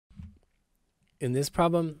In this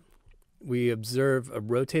problem, we observe a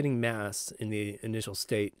rotating mass in the initial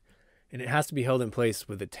state, and it has to be held in place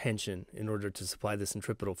with a tension in order to supply the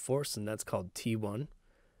centripetal force, and that's called T1.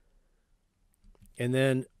 And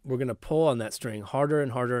then we're going to pull on that string harder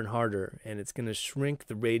and harder and harder, and it's going to shrink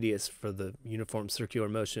the radius for the uniform circular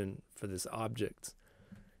motion for this object.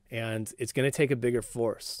 And it's going to take a bigger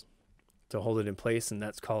force to hold it in place, and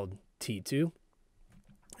that's called T2.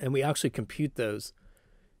 And we actually compute those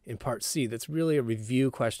in part C. That's really a review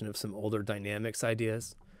question of some older dynamics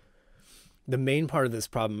ideas. The main part of this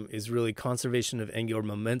problem is really conservation of angular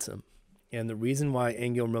momentum. And the reason why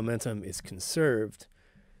angular momentum is conserved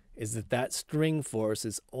is that that string force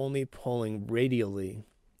is only pulling radially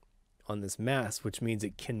on this mass, which means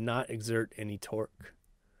it cannot exert any torque.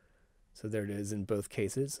 So there it is in both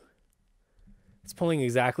cases. It's pulling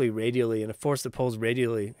exactly radially, and a force that pulls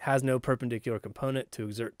radially has no perpendicular component to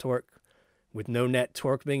exert torque. With no net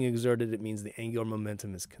torque being exerted, it means the angular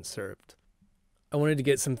momentum is conserved. I wanted to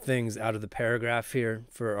get some things out of the paragraph here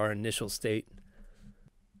for our initial state.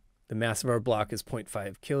 The mass of our block is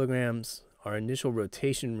 0.5 kilograms. Our initial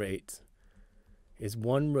rotation rate is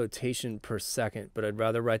 1 rotation per second, but I'd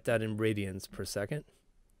rather write that in radians per second.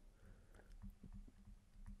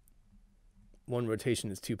 1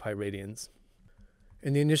 rotation is 2 pi radians.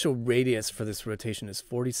 And the initial radius for this rotation is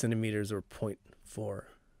 40 centimeters or 0.4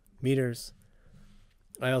 meters.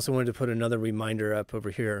 I also wanted to put another reminder up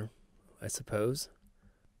over here, I suppose.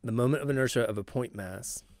 The moment of inertia of a point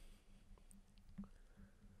mass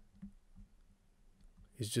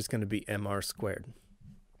is just going to be mr squared.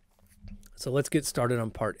 So let's get started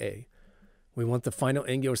on part A. We want the final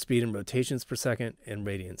angular speed in rotations per second and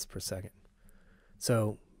radians per second.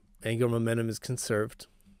 So angular momentum is conserved.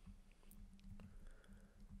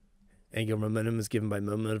 Angular momentum is given by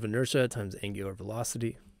moment of inertia times angular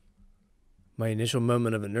velocity. My initial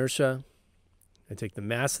moment of inertia, I take the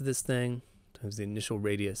mass of this thing times the initial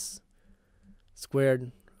radius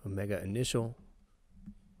squared, omega initial.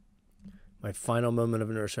 My final moment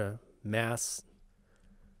of inertia, mass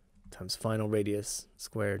times final radius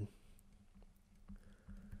squared,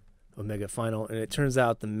 omega final. And it turns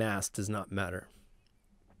out the mass does not matter.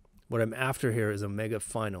 What I'm after here is omega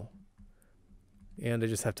final. And I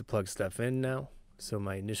just have to plug stuff in now. So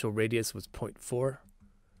my initial radius was 0.4.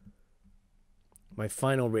 My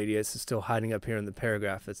final radius is still hiding up here in the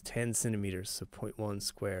paragraph. It's 10 centimeters, so 0.1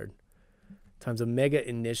 squared, times omega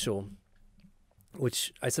initial,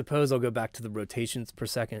 which I suppose I'll go back to the rotations per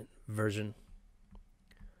second version,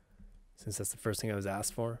 since that's the first thing I was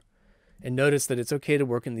asked for. And notice that it's okay to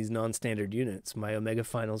work in these non-standard units. My omega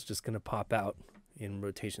final is just going to pop out in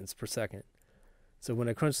rotations per second. So when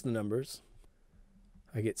I crunch the numbers,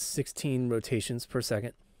 I get 16 rotations per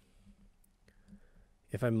second.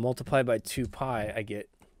 If I multiply by 2 pi, I get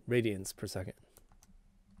radians per second.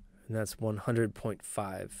 And that's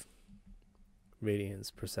 100.5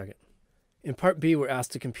 radians per second. In part B, we're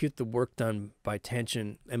asked to compute the work done by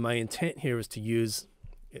tension, and my intent here is to use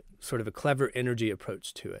sort of a clever energy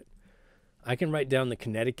approach to it. I can write down the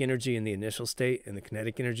kinetic energy in the initial state and the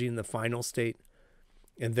kinetic energy in the final state,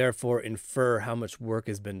 and therefore infer how much work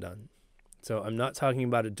has been done. So I'm not talking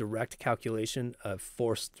about a direct calculation of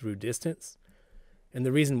force through distance. And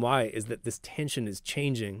the reason why is that this tension is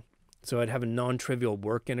changing. So I'd have a non-trivial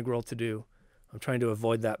work integral to do. I'm trying to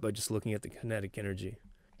avoid that by just looking at the kinetic energy.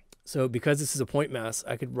 So because this is a point mass,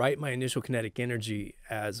 I could write my initial kinetic energy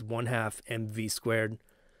as 1/2 mv squared.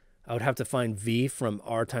 I would have to find v from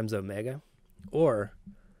r times omega. Or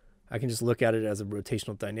I can just look at it as a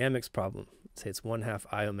rotational dynamics problem. Say it's 1/2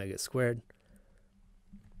 I omega squared.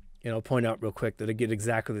 And I'll point out real quick that I get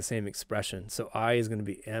exactly the same expression. So I is going to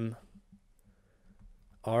be m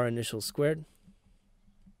r initial squared,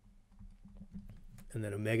 and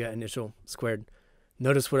then omega initial squared.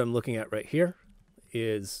 Notice what I'm looking at right here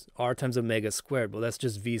is r times omega squared. Well, that's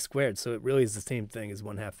just v squared, so it really is the same thing as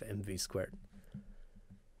 1/2 mv squared.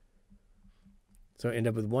 So I end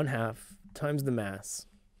up with 1/2 times the mass,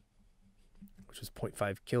 which is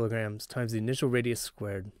 0.5 kilograms, times the initial radius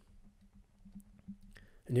squared,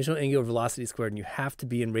 initial angular velocity squared, and you have to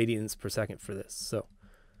be in radians per second for this. So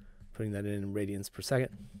putting that in radians per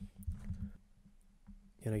second,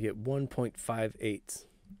 and I get 1.58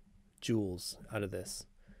 joules out of this.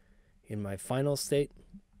 In my final state,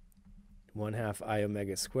 1/2 I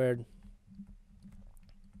omega squared,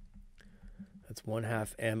 that's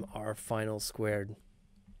 1/2 mr final squared,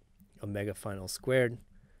 omega final squared.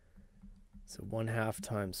 So 1/2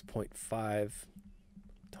 times 0.5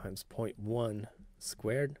 times 0.1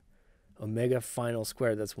 squared. Omega final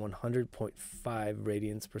squared, that's 100.5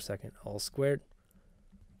 radians per second, all squared.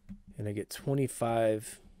 And I get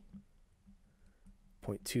 25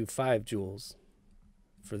 0.25 joules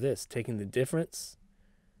for this. Taking the difference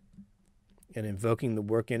and invoking the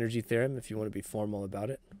work energy theorem, if you want to be formal about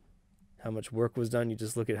it. How much work was done, you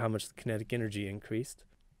just look at how much the kinetic energy increased.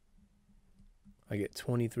 I get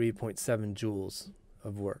 23.7 joules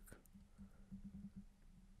of work.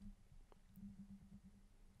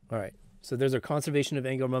 All right, so there's our conservation of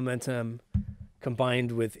angular momentum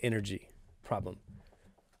combined with energy problem.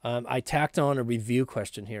 I tacked on a review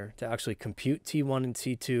question here to actually compute T1 and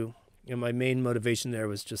T2. And my main motivation there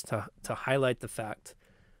was just to highlight the fact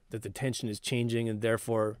that the tension is changing, and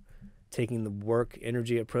therefore taking the work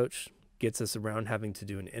energy approach gets us around having to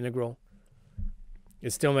do an integral.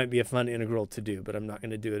 It still might be a fun integral to do, but I'm not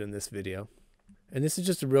going to do it in this video. And this is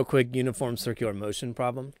just a real quick uniform circular motion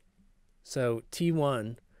problem. So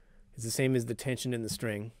T1 is the same as the tension in the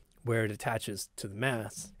string where it attaches to the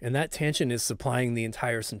mass, and that tension is supplying the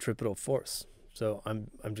entire centripetal force. So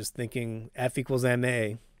I'm just thinking F equals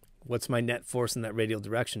ma. What's my net force in that radial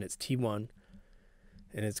direction? It's T1,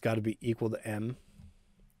 and it's got to be equal to m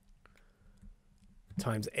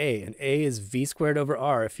times a, and a is v squared over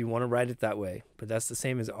r if you want to write it that way, but that's the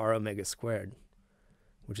same as r omega squared,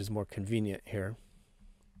 which is more convenient here.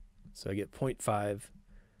 So I get 0.5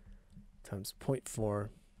 times 0.4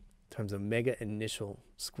 times omega initial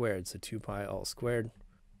squared, so 2 pi all squared,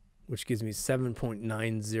 which gives me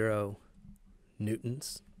 7.90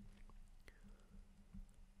 newtons.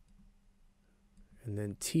 And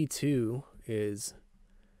then T2 is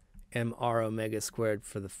mr omega squared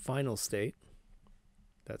for the final state.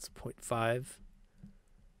 That's 0.5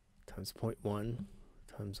 times 0.1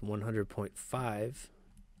 times 100.5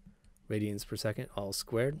 radians per second, all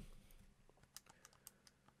squared.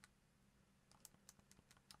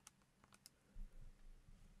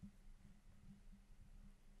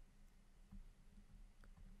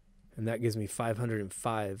 And that gives me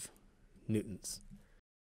 505 newtons.